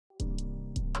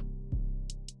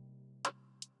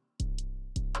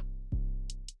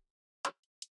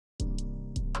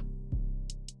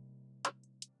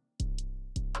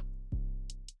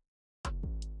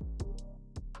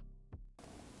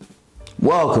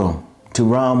Welcome to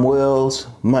Rom Wills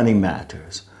Money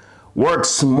Matters. Work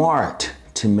smart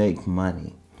to make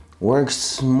money. Work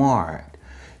smart.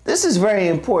 This is very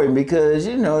important because,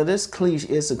 you know, it's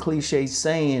a cliche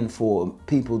saying for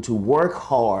people to work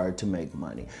hard to make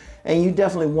money. And you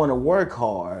definitely want to work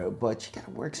hard, but you got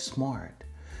to work smart.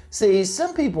 See,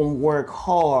 some people work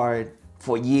hard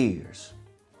for years,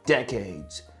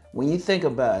 decades. When you think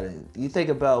about it, you think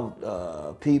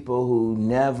about people who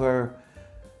never,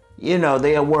 you know,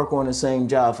 they'll work on the same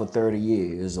job for 30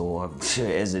 years or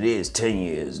as it is 10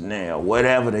 years now,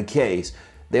 whatever the case,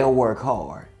 they'll work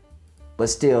hard, but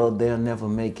still they'll never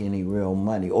make any real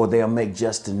money, or they'll make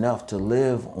just enough to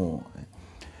live on.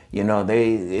 You know,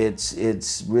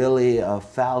 it's really a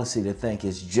fallacy to think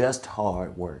it's just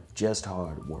hard work, just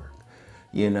hard work.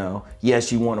 You know,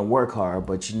 yes, you want to work hard,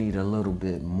 but you need a little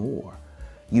bit more.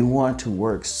 You want to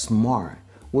work smart.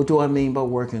 What do I mean by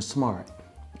working smart?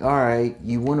 All right,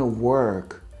 you want to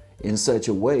work in such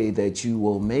a way that you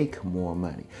will make more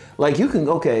money. Like you can,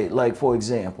 okay, like for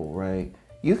example, right?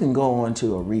 You can go on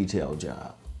to a retail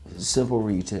job, a simple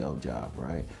retail job,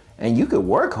 right? And you could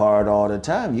work hard all the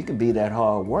time. You could be that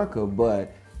hard worker,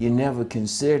 but you never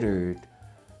considered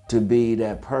to be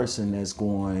that person that's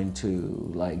going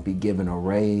to like be given a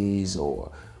raise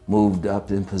or moved up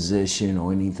in position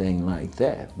or anything like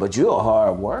that. But you're a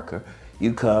hard worker.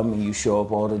 You come and you show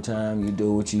up all the time, you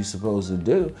do what you're supposed to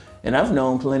do. And I've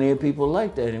known plenty of people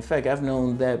like that. In fact, I've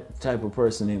known that type of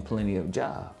person in plenty of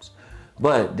jobs.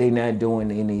 But they're not doing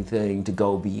anything to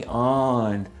go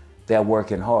beyond that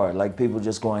working hard. Like people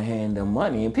just going to hand them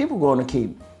money and people going to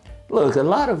keep, look, a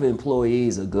lot of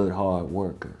employees are good hard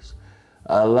workers.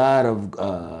 A lot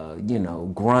of, you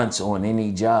know, grunts on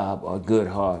any job are good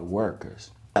hard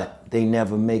workers. But they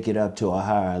never make it up to a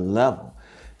higher level.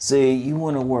 See, you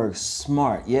want to work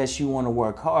smart. Yes, you want to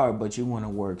work hard, but you want to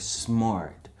work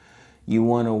smart. You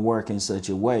want to work in such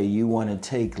a way. You want to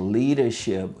take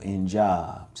leadership in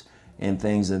jobs and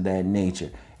things of that nature.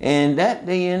 And that,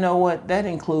 you know what, that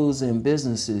includes in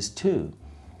businesses too.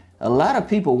 A lot of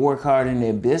people work hard in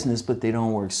their business, but they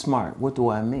don't work smart. What do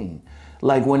I mean?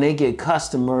 Like when they get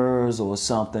customers or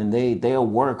something, they'll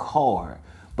work hard,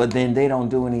 but then they don't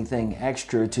do anything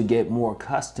extra to get more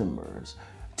customers,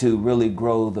 to really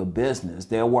grow the business.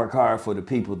 They'll work hard for the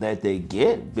people that they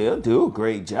get. They'll do a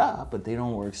great job, but they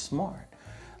don't work smart.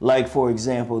 Like for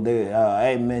example, I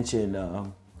had mentioned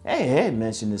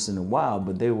this in a while,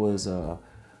 but there was a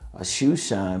shoe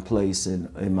shine place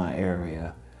in my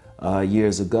area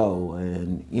years ago.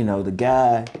 And you know, the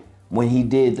guy, when he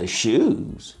did the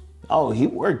shoes, oh, he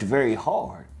worked very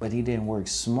hard, but he didn't work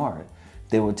smart.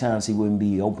 There were times he wouldn't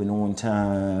be open on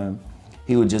time.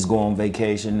 He would just go on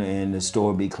vacation and the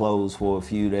store be closed for a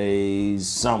few days,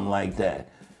 something like that.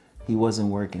 He wasn't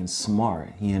working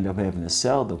smart. He ended up having to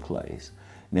sell the place.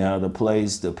 Now the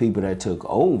people that took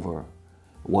over,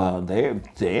 well, they're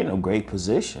in a great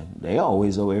position. They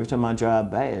always open. Every time I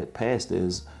drive past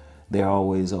this, they're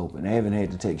always open. I haven't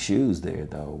had to take shoes there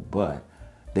though, but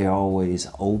they're always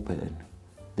open.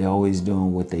 They're always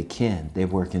doing what they can. They're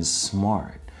working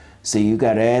smart. See, you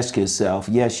got to ask yourself,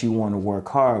 yes, you want to work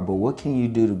hard, but what can you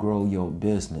do to grow your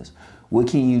business? What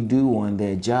can you do on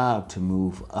that job to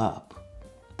move up?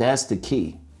 That's the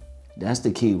key. That's the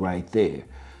key right there.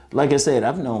 Like I said,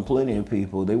 I've known plenty of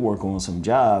people, they work on some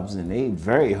jobs and they're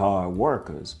very hard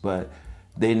workers, but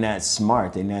they're not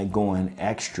smart. They're not going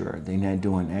extra. They're not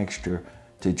doing extra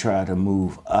to try to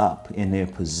move up in their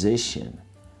position.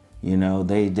 You know,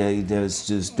 they're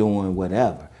just doing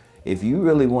whatever. If you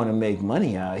really want to make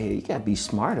money out here, you got to be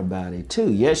smart about it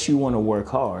too. Yes, you want to work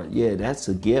hard. Yeah, that's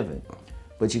a given.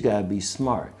 But you got to be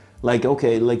smart. Like,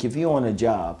 okay, like if you're on a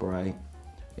job, right?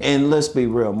 And let's be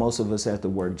real, most of us have to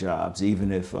work jobs,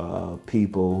 even if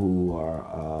people who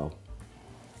are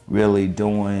really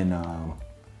doing,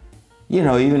 you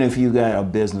know, even if you got a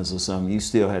business or something, you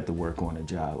still have to work on a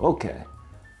job. Okay,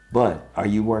 but are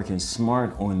you working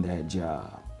smart on that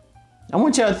job? I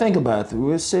want y'all to think about it.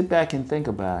 We'll sit back and think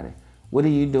about it. What are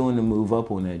you doing to move up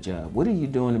on that job? What are you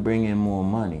doing to bring in more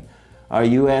money? Are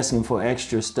you asking for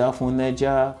extra stuff on that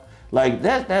job? Like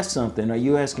that's something. Are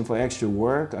you asking for extra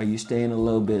work? Are you staying a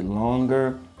little bit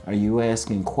longer? Are you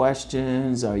asking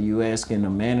questions? Are you asking the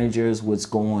managers what's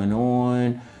going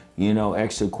on? You know,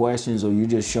 extra questions, or you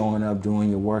just showing up,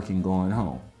 doing your work and going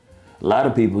home? A lot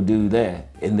of people do that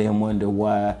and then wonder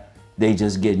why they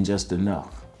just getting just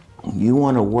enough. You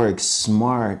want to work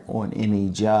smart on any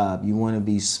job. You want to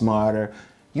be smarter.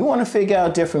 You want to figure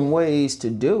out different ways to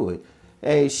do it.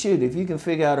 Hey, shoot, if you can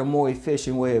figure out a more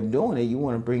efficient way of doing it, you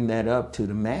want to bring that up to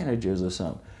the managers or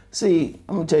something. See,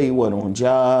 I'm going to tell you what, on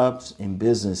jobs and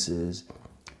businesses,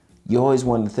 You always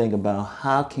want to think about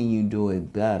how can you do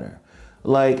it better.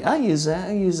 Like I use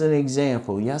an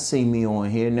example. Y'all see me on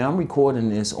here. Now I'm recording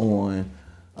this on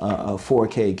a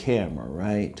 4K camera,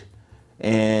 right?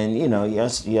 And you know, y'all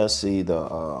see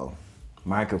the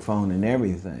microphone and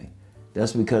everything.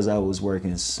 That's because I was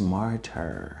working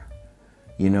smarter.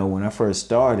 You know, when I first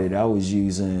started, I was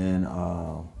using,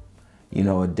 you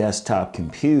know, a desktop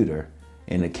computer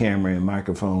and the camera and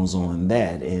microphones on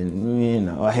that. And, you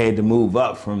know, I had to move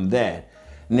up from that.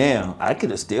 Now, I could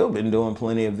have still been doing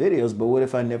plenty of videos, but what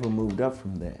if I never moved up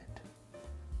from that?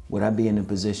 Would I be in the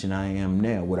position I am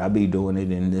now? Would I be doing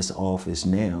it in this office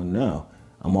now? No.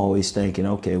 I'm always thinking,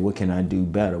 okay, what can I do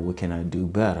better? What can I do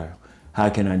better? How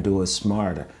can I do it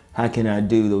smarter? How can I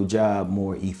do the job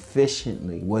more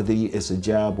efficiently? Whether it's a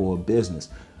job or a business,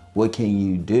 what can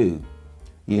you do?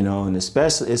 You know, and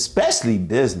especially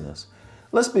business.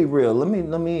 Let's be real. Let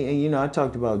me, you know, I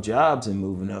talked about jobs and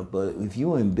moving up, but if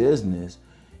you're in business,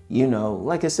 you know,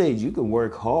 like I said, you can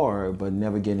work hard, but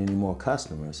never get any more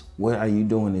customers. What are you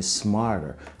doing is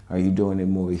smarter? Are you doing it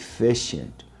more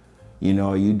efficient? You know,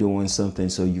 are you doing something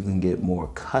so you can get more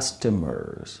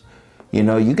customers? You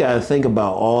know, you got to think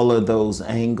about all of those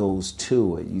angles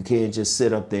to it. You can't just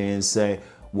sit up there and say,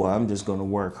 well, I'm just going to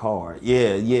work hard.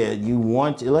 Yeah, you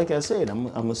want to, like I said, I'm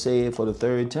going to say it for the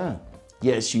third time.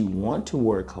 Yes, you want to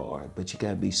work hard, but you got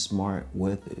to be smart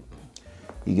with it.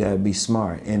 You got to be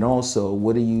smart. And also,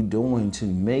 what are you doing to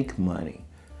make money?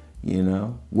 You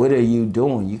know, what are you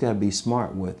doing? You got to be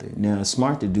smart with it. Now, it's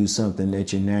smart to do something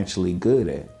that you're naturally good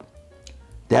at.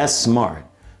 That's smart.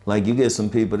 Like you get some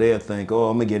people there think, oh,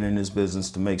 I'm gonna get in this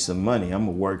business to make some money. I'm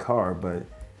gonna work hard, but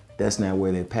that's not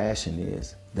where their passion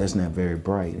is. That's not very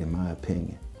bright, in my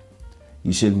opinion.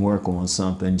 You shouldn't work on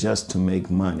something just to make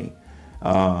money.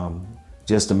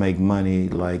 Just to make money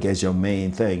like as your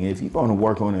main thing. If you're gonna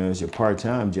work on it as your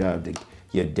part-time job,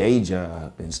 your day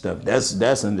job and stuff,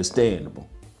 that's understandable.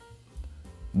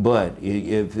 But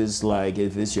if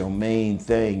it's your main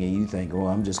thing and you think, oh,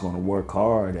 I'm just gonna work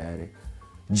hard at it,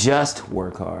 just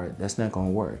work hard, that's not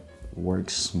gonna work. Work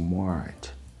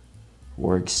smart.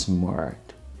 Work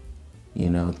smart. You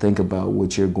know, think about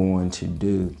what you're going to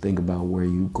do. Think about where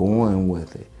you're going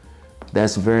with it.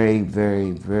 That's very,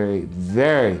 very, very,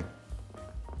 very,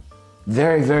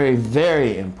 very, very,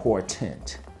 very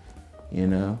important. You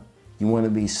know, you want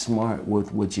to be smart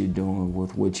with what you're doing,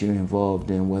 with what you're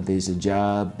involved in, whether it's a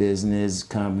job, business,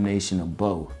 combination of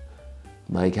both.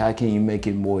 Like, how can you make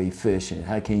it more efficient?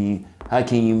 How can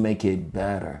you make it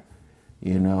better?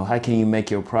 You know, how can you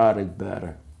make your product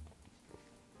better?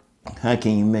 How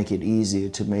can you make it easier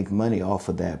to make money off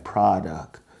of that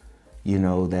product, you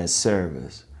know, that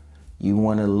service? You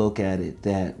want to look at it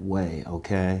that way,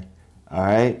 okay? All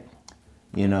right?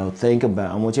 You know,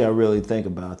 I want you to really think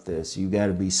about this. You got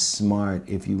to be smart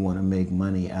if you want to make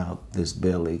money out this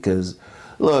belly. Because,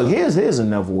 look, here's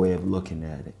another way of looking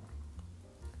at it.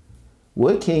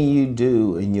 What can you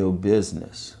do in your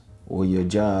business or your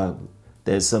job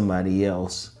that somebody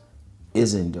else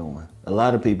isn't doing? A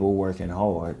lot of people are working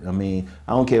hard. I mean,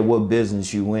 I don't care what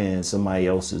business you in, somebody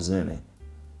else is in it.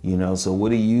 You know, so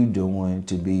what are you doing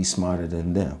to be smarter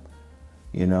than them?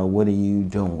 You know, what are you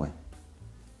doing?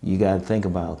 You got to think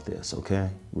about this, okay?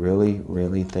 Really,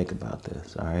 really think about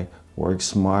this, all right? Work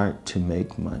smart to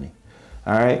make money,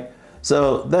 all right?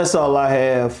 So that's all I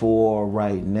have for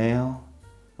right now.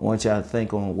 I want y'all to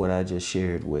think on what I just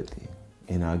shared with you,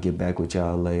 and I'll get back with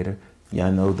y'all later.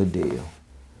 Y'all know the deal.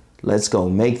 Let's go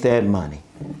make that money.